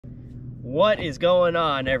What is going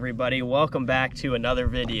on, everybody? Welcome back to another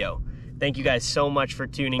video. Thank you guys so much for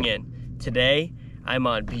tuning in. Today I'm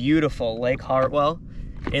on beautiful Lake Hartwell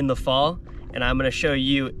in the fall, and I'm going to show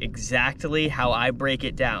you exactly how I break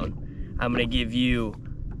it down. I'm going to give you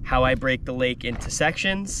how I break the lake into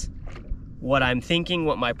sections, what I'm thinking,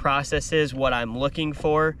 what my process is, what I'm looking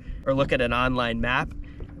for, or look at an online map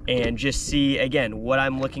and just see again what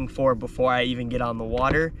I'm looking for before I even get on the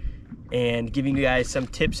water, and giving you guys some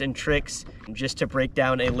tips and tricks just to break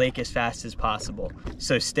down a lake as fast as possible.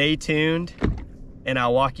 So stay tuned and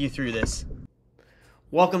I'll walk you through this.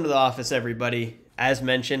 Welcome to the office, everybody. As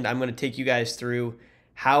mentioned, I'm going to take you guys through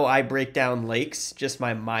how I break down lakes, just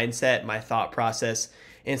my mindset, my thought process,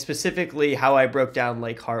 and specifically how I broke down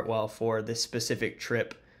Lake Hartwell for this specific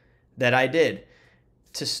trip that I did.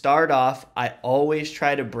 To start off, I always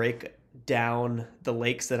try to break down the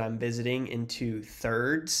lakes that I'm visiting into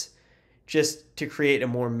thirds, just to create a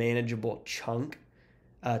more manageable chunk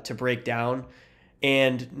to break down.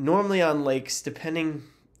 And normally on lakes, depending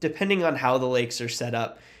on how the lakes are set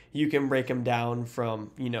up, you can break them down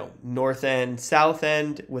from, north end, south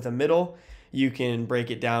end with a middle. You can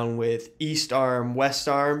break it down with east arm, west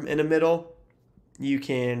arm in a middle. You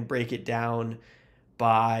can break it down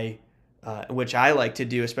by, which I like to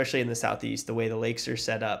do, especially in the southeast, the way the lakes are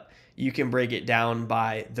set up. You can break it down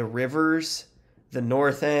by the rivers, the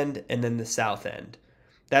north end, and then the south end.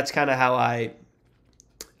 That's kind of how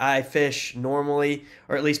I fish normally,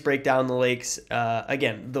 or at least break down the lakes.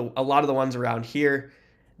 Again, a lot of the ones around here,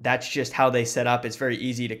 that's just how they set up. It's very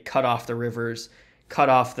easy to cut off the rivers, cut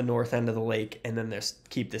off the north end of the lake, and then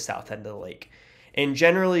keep the south end of the lake. And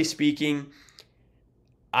generally speaking,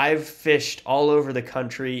 I've fished all over the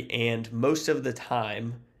country, and most of the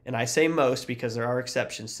time, and I say most because there are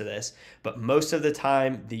exceptions to this, but most of the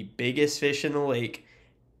time, the biggest fish in the lake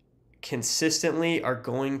consistently are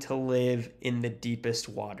going to live in the deepest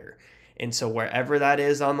water. And so wherever that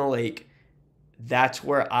is on the lake, that's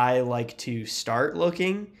where I like to start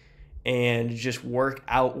looking and just work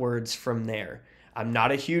outwards from there. I'm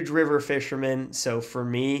not a huge river fisherman, so for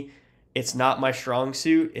me, it's not my strong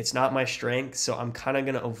suit. It's not my strength, so I'm kind of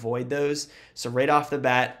going to avoid those. So right off the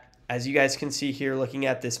bat, as you guys can see here looking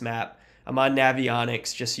at this map, I'm on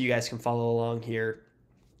Navionics just so you guys can follow along here.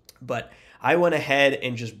 But I went ahead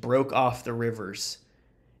and just broke off the rivers.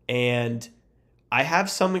 And I have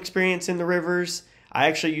some experience in the rivers. I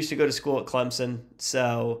actually used to go to school at Clemson,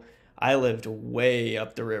 so I lived way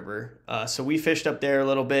up the river. So we fished up there a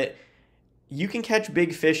little bit. You can catch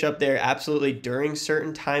big fish up there absolutely during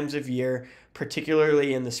certain times of year,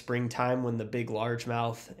 particularly in the springtime when the big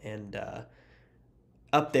largemouth and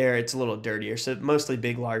up there it's a little dirtier. So mostly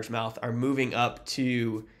big largemouth are moving up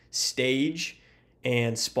to stage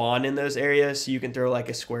and spawn in those areas. So you can throw like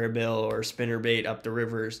a square bill or a spinnerbait up the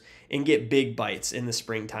rivers and get big bites in the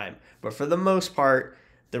springtime. But for the most part,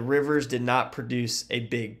 the rivers did not produce a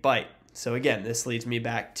big bite. So again, this leads me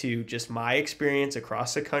back to just my experience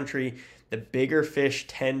across the country. The bigger fish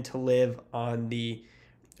tend to live in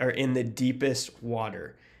the deepest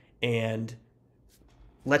water. And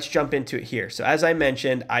let's jump into it here. So as I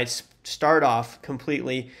mentioned, I start off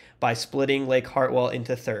completely by splitting Lake Hartwell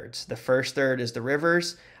into thirds. The first third is the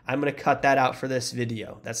rivers. I'm going to cut that out for this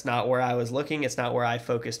video. That's not where I was looking. It's not where I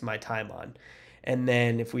focused my time on. And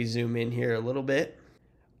then if we zoom in here a little bit,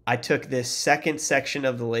 I took this second section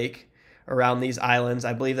of the lake around these islands.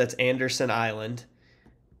 I believe that's Anderson Island.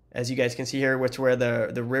 As you guys can see here, which where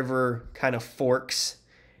the river kind of forks.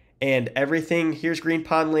 And everything, here's Green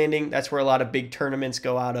Pond Landing. That's where a lot of big tournaments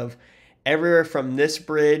go out of. Everywhere from this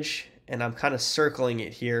bridge, and I'm kind of circling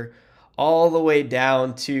it here, all the way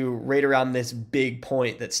down to right around this big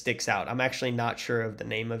point that sticks out. I'm actually not sure of the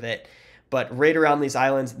name of it, but right around these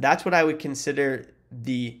islands, that's what I would consider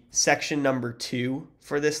the section number 2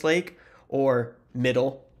 for this lake, or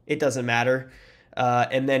middle. It doesn't matter.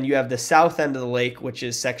 And then you have the south end of the lake, which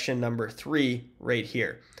is section number 3 right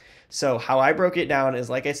here. So how I broke it down is,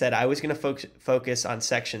 like I said, I was going to focus on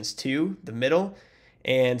sections 2, the middle,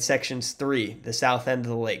 and sections 3, the south end of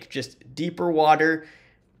the lake. Just deeper water.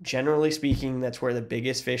 Generally speaking, that's where the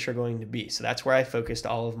biggest fish are going to be. So that's where I focused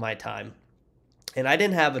all of my time. And I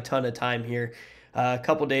didn't have a ton of time here. A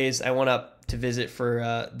couple days, I went up to visit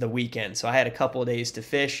for the weekend. So I had a couple of days to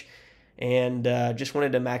fish and just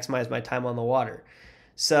wanted to maximize my time on the water.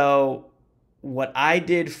 So what I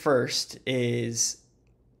did first is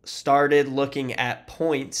started looking at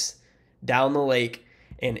points down the lake,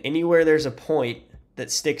 and anywhere there's a point that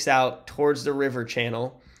sticks out towards the river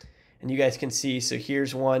channel, and you guys can see, so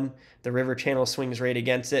here's one, the river channel swings right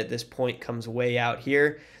against it. This point comes way out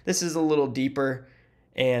here. This is a little deeper,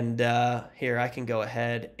 And here, I can go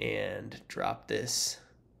ahead and drop this.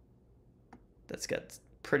 That's got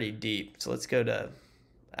pretty deep. So let's go to,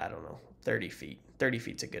 I don't know, 30 feet. 30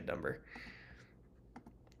 feet's a good number.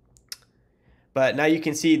 But now you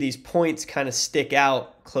can see these points kind of stick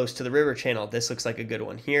out close to the river channel. This looks like a good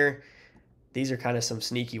one here. These are kind of some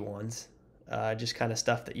sneaky ones. Just kind of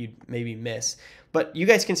stuff that you'd maybe miss. But you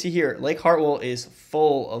guys can see here, Lake Hartwell is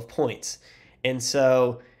full of points. And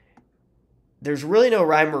so there's really no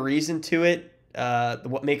rhyme or reason to it,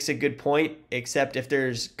 what makes a good point, except if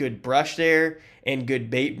there's good brush there and good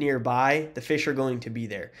bait nearby, the fish are going to be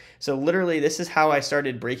there. So literally, this is how I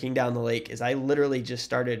started breaking down the lake, is I literally just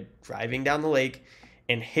started driving down the lake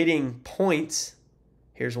and hitting points.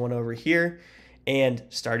 Here's one over here, and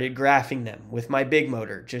started graphing them with my big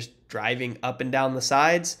motor, just driving up and down the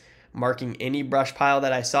sides, marking any brush pile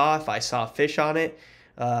that I saw. If I saw fish on it,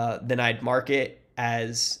 then I'd mark it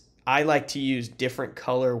as, I like to use different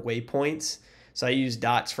color waypoints. So I use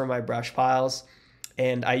dots for my brush piles,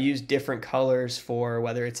 and I use different colors for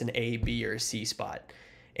whether it's an A, B, or a C spot.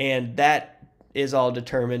 And that is all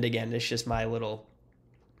determined, again, it's just my little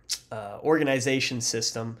organization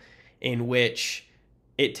system in which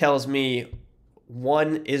it tells me,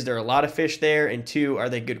 one, is there a lot of fish there? And two, are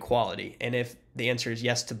they good quality? And if the answer is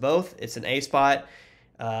yes to both, it's an A spot.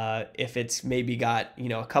 If it's maybe got,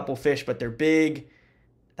 a couple fish, but they're big,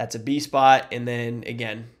 that's a B spot. And then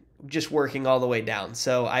again, just working all the way down.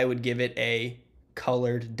 So I would give it a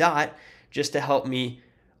colored dot just to help me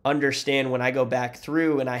understand when I go back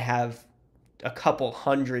through and I have a couple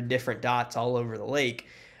hundred different dots all over the lake,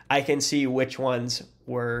 I can see which ones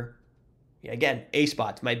were, again, A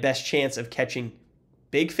spots, my best chance of catching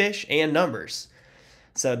big fish and numbers.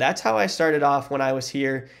 So that's how I started off when I was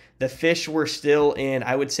here. The fish were still in,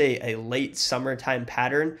 I would say, a late summertime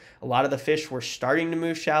pattern. A lot of the fish were starting to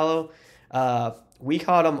move shallow. We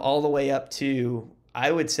caught them all the way up to,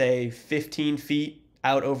 I would say, 15 feet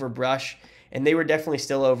out over brush, and they were definitely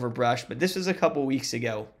still over brush, but this was a couple weeks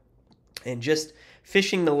ago. And just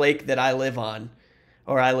fishing the lake that I live on,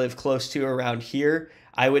 or I live close to around here,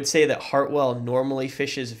 I would say that Hartwell normally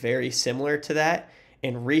fishes very similar to that.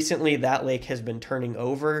 And recently that lake has been turning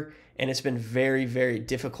over, and it's been very, very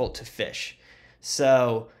difficult to fish.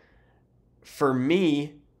 So for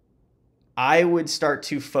me, I would start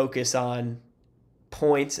to focus on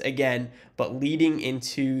points again, but leading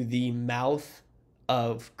into the mouth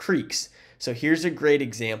of creeks. So here's a great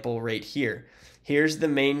example right here. Here's the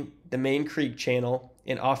main creek channel,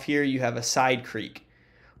 and off here you have a side creek.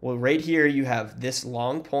 Well, right here you have this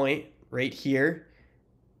long point right here,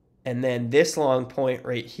 and then this long point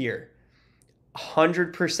right here.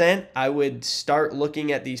 100%, I would start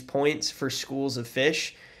looking at these points for schools of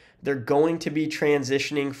fish. They're going to be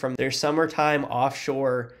transitioning from their summertime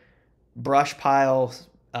offshore brush pile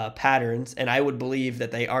patterns, and I would believe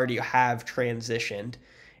that they already have transitioned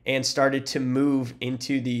and started to move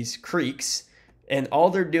into these creeks, and all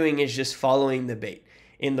they're doing is just following the bait.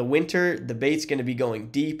 In the winter, the bait's going to be going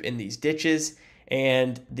deep in these ditches,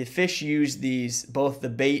 and the fish use these, both the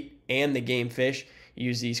bait and the game fish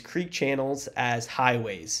use these creek channels as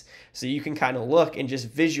highways. So you can kind of look and just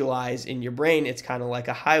visualize in your brain, it's kind of like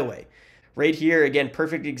a highway. Right here, again,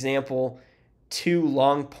 perfect example, 2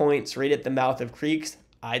 long points right at the mouth of creeks.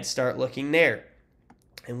 I'd start looking there.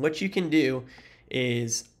 And what you can do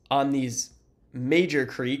is on these major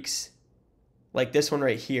creeks, like this one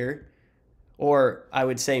right here, or I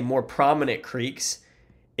would say more prominent creeks,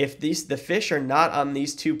 if the fish are not on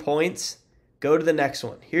these 2 points, go to the next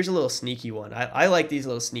one. Here's a little sneaky one. I like these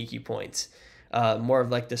little sneaky points. More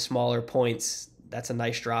of like the smaller points. That's a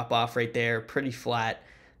nice drop off right there, pretty flat.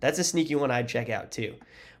 That's a sneaky one I'd check out too.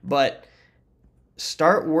 But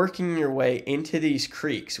start working your way into these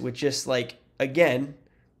creeks with just like, again,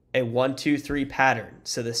 a 1, 2, 3 pattern.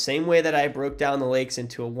 So the same way that I broke down the lakes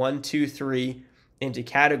into a 1, 2, 3 into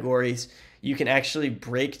categories, you can actually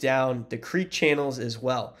break down the creek channels as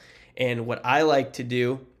well. And what I like to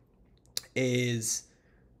do is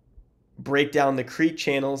break down the creek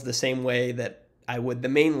channels the same way that I would the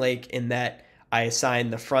main lake, in that I assign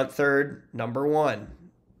the front third number 1,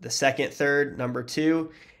 the second third number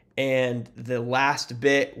 2, and the last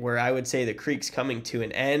bit where I would say the creek's coming to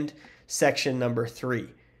an end, section number 3.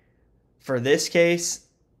 For this case,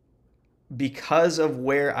 because of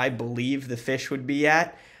where I believe the fish would be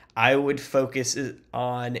at, I would focus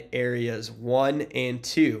on areas 1 and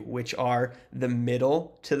 2, which are the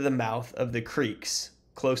middle to the mouth of the creeks,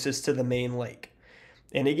 closest to the main lake.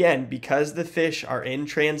 And again, because the fish are in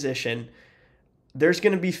transition, there's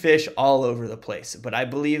going to be fish all over the place. But I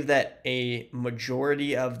believe that a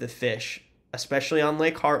majority of the fish, especially on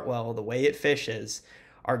Lake Hartwell, the way it fishes,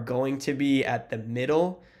 are going to be at the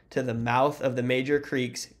middle to the mouth of the major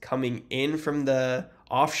creeks coming in from the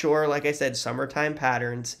offshore, like I said, summertime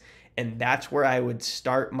patterns. And that's where I would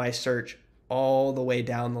start my search all the way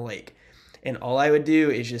down the lake. And all I would do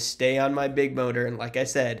is just stay on my big motor. And like I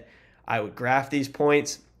said, I would graph these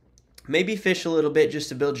points, maybe fish a little bit just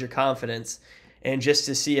to build your confidence and just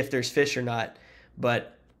to see if there's fish or not.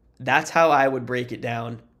 But that's how I would break it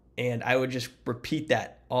down. And I would just repeat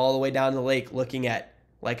that all the way down the lake, looking at,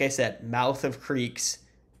 like I said, mouth of creeks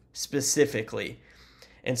specifically.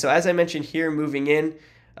 And so as I mentioned here, moving in,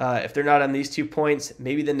 if they're not on these 2 points,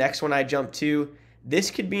 maybe the next one I jump to,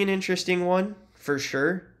 this could be an interesting one for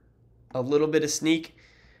sure. A little bit of sneak.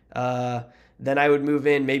 Then I would move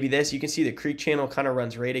in maybe this. You can see the creek channel kind of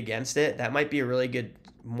runs right against it. That might be a really good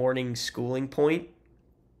morning schooling point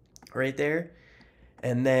right there.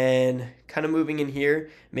 And then kind of moving in here,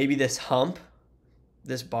 maybe this hump,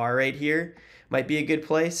 this bar right here might be a good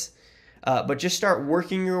place. But just start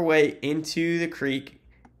working your way into the creek,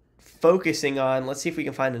 focusing on, let's see if we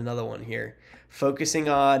can find another one here, focusing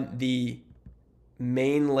on the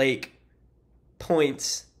main lake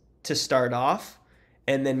points to start off,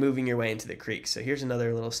 and then moving your way into the creek. So here's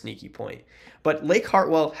another little sneaky point. But Lake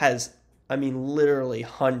Hartwell has, I mean, literally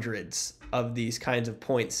hundreds of these kinds of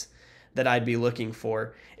points that I'd be looking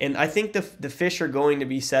for. And I think the fish are going to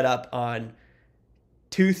be set up on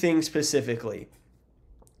 2 things specifically.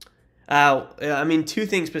 Two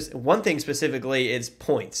things. One thing specifically is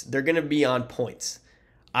points. They're going to be on points.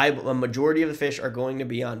 A majority of the fish are going to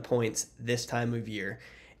be on points this time of year.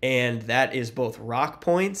 And that is both rock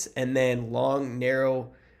points and then long,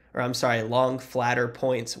 flatter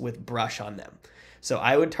points with brush on them. So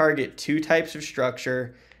I would target 2 types of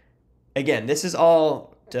structure. Again, this is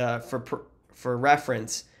all for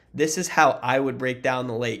reference. This is how I would break down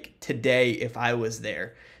the lake today if I was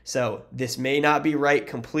there. So this may not be right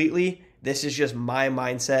completely. This is just my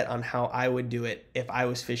mindset on how I would do it if I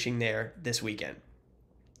was fishing there this weekend.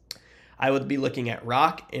 I would be looking at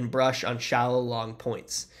rock and brush on shallow, long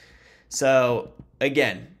points. So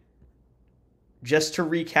again, just to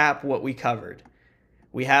recap what we covered,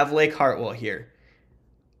 we have Lake Hartwell here.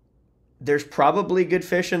 There's probably good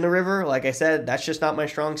fish in the river. Like I said, that's just not my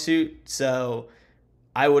strong suit, so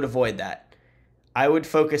I would avoid that. I would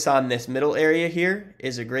focus on this middle area here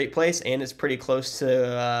is a great place, and it's pretty close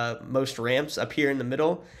to most ramps up here in the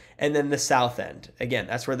middle. And then the south end. Again,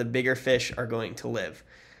 that's where the bigger fish are going to live.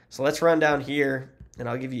 So let's run down here, and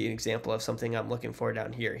I'll give you an example of something I'm looking for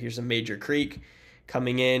down here. Here's a major creek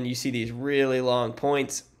coming in. You see these really long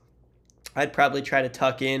points. I'd probably try to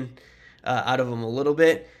tuck in out of them a little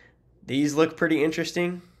bit. These look pretty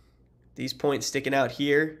interesting. These points sticking out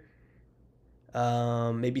here.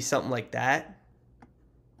 Maybe something like that.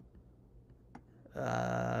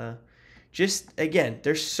 Just, again,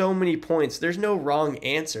 there's so many points. There's no wrong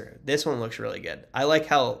answer. This one looks really good. I like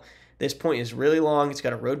how this point is really long. It's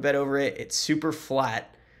got a road bed over it. It's super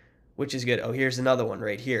flat, which is good. Oh, here's another one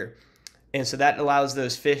right here. And so that allows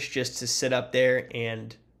those fish just to sit up there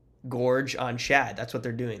and gorge on shad. That's what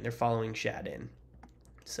they're doing. They're following shad in.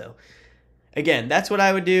 So, again, that's what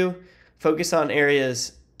I would do. Focus on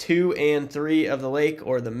areas 2 and 3 of the lake,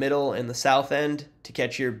 or the middle and the south end, to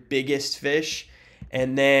catch your biggest fish.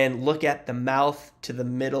 And then look at the mouth to the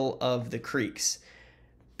middle of the creeks.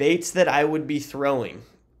 Baits that I would be throwing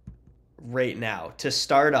right now to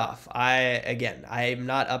start off. I'm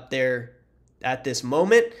not up there at this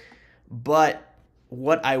moment, but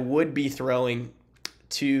what I would be throwing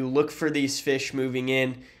to look for these fish moving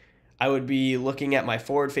in, I would be looking at my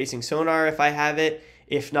forward-facing sonar if I have it.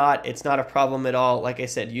 If not, it's not a problem at all. Like I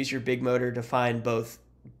said, use your big motor to find both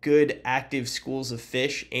good active schools of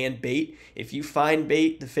fish and bait. If you find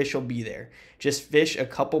bait, the fish will be there. Just fish a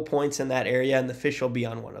couple points in that area and the fish will be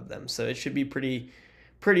on one of them. So it should be pretty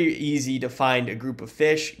easy to find a group of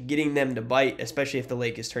fish. Getting them to bite, especially if the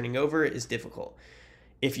lake is turning over, is difficult.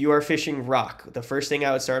 If you are fishing rock, the first thing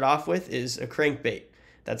I would start off with is a crankbait.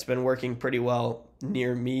 That's been working pretty well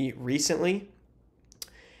near me recently.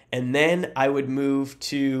 And then I would move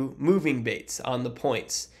to moving baits on the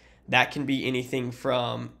points. That can be anything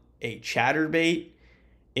from a chatterbait.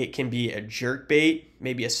 It can be a jerkbait,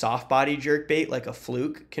 maybe a soft body jerkbait like a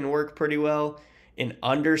fluke can work pretty well. An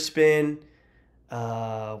underspin.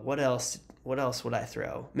 What else would I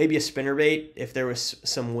throw? Maybe a spinnerbait if there was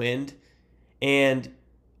some wind. And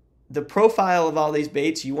the profile of all these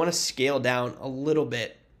baits, you want to scale down a little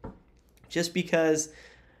bit, just because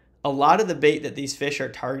a lot of the bait that these fish are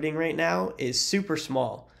targeting right now is super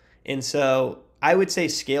small. And so I would say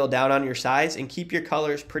scale down on your size and keep your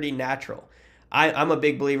colors pretty natural. I'm a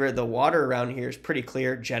big believer the water around here is pretty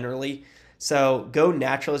clear generally. So go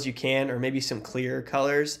natural as you can, or maybe some clearer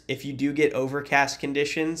colors. If you do get overcast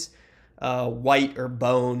conditions, white or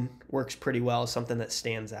bone works pretty well, something that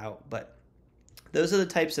stands out. But those are the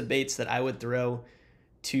types of baits that I would throw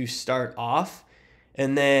to start off.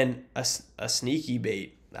 And then a sneaky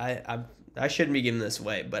bait. I shouldn't be giving this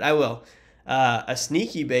away, but I will. A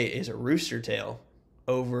sneaky bait is a rooster tail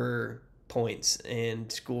over points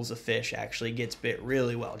and schools of fish. Actually gets bit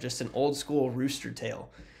really well. Just an old school rooster tail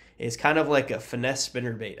is kind of like a finesse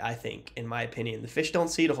spinner bait, I think, in my opinion. The fish don't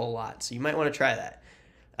see it a whole lot, so you might want to try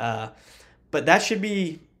that. But that should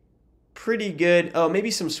be pretty good. Oh,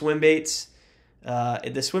 maybe some swim baits.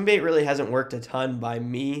 The swim bait really hasn't worked a ton by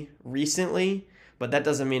me recently, but that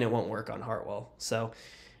doesn't mean it won't work on Hartwell. So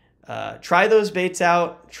try those baits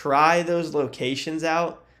out. Try those locations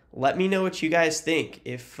out. Let me know what you guys think.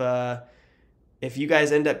 If you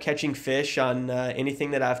guys end up catching fish on anything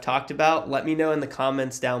that I've talked about, let me know in the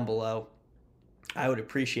comments down below. I would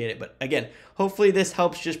appreciate it. But again, hopefully this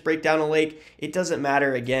helps just break down a lake. It doesn't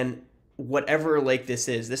matter, again, whatever lake this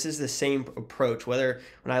is the same approach. Whether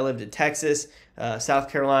when I lived in Texas, South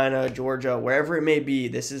Carolina, Georgia, wherever it may be,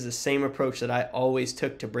 this is the same approach that I always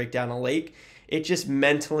took to break down a lake. It just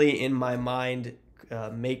mentally in my mind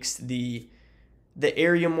makes the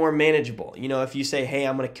area more manageable. You know, if you say, hey,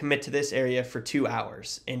 I'm going to commit to this area for 2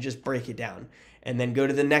 hours and just break it down, and then go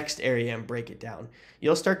to the next area and break it down,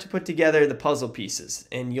 you'll start to put together the puzzle pieces,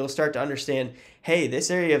 and you'll start to understand, hey, this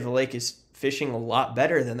area of the lake is fishing a lot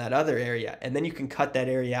better than that other area. And then you can cut that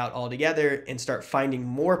area out altogether and start finding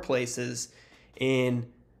more places in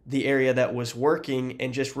the area that was working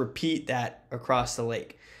and just repeat that across the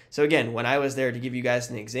lake. So again, when I was there, to give you guys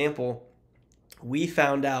an example, we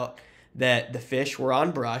found out that the fish were on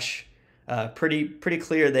brush, pretty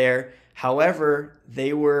clear there. However,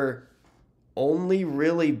 they were only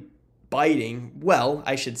really biting, well,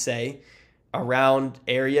 I should say, around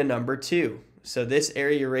area number 2. So this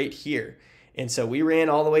area right here. And so we ran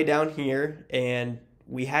all the way down here, and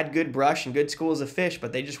we had good brush and good schools of fish,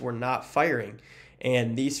 but they just were not firing.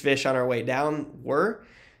 And these fish on our way down were.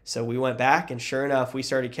 So we went back, and sure enough, we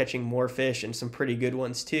started catching more fish, and some pretty good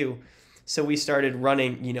ones too. So we started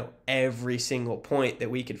running, you know, every single point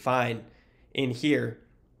that we could find in here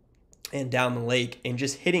and down the lake and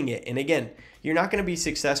just hitting it. And again, you're not going to be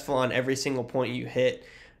successful on every single point you hit.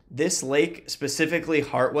 This lake, specifically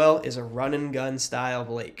Hartwell, is a run and gun style of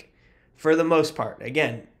lake for the most part.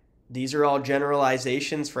 Again, these are all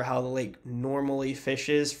generalizations for how the lake normally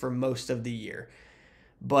fishes for most of the year.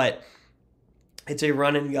 But it's a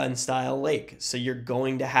run and gun style lake, so you're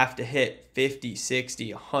going to have to hit 50,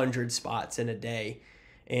 60, 100 spots in a day.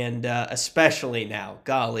 And especially now,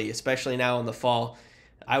 especially now in the fall.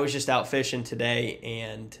 I was just out fishing today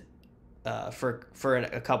and for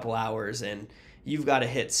a couple hours, and you've got to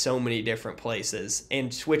hit so many different places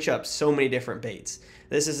and switch up so many different baits.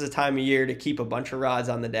 This is the time of year to keep a bunch of rods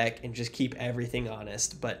on the deck and just keep everything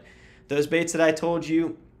honest. But those baits that I told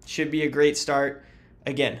you should be a great start.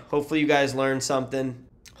 Again, hopefully you guys learned something.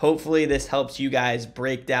 Hopefully this helps you guys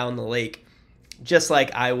break down the lake just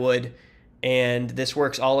like I would. And this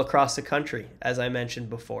works all across the country, as I mentioned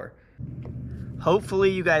before. Hopefully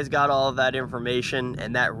you guys got all of that information,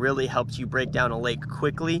 and that really helps you break down a lake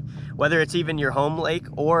quickly, whether it's even your home lake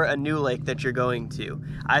or a new lake that you're going to.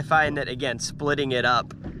 I find that, again, splitting it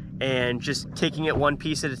up and just taking it one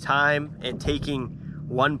piece at a time and taking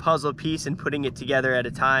one puzzle piece and putting it together at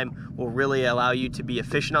a time will really allow you to be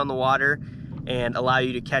efficient on the water and allow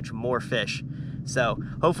you to catch more fish. So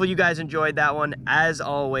hopefully you guys enjoyed that one. As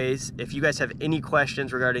always, if you guys have any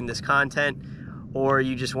questions regarding this content, or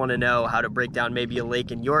you just want to know how to break down maybe a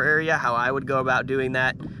lake in your area, how I would go about doing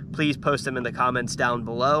that, please post them in the comments down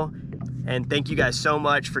below. And thank you guys so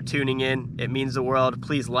much for tuning in. It means the world.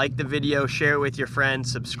 Please like the video, share it with your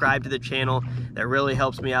friends, subscribe to the channel. That really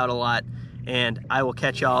helps me out a lot. And I will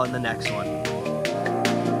catch y'all in the next one.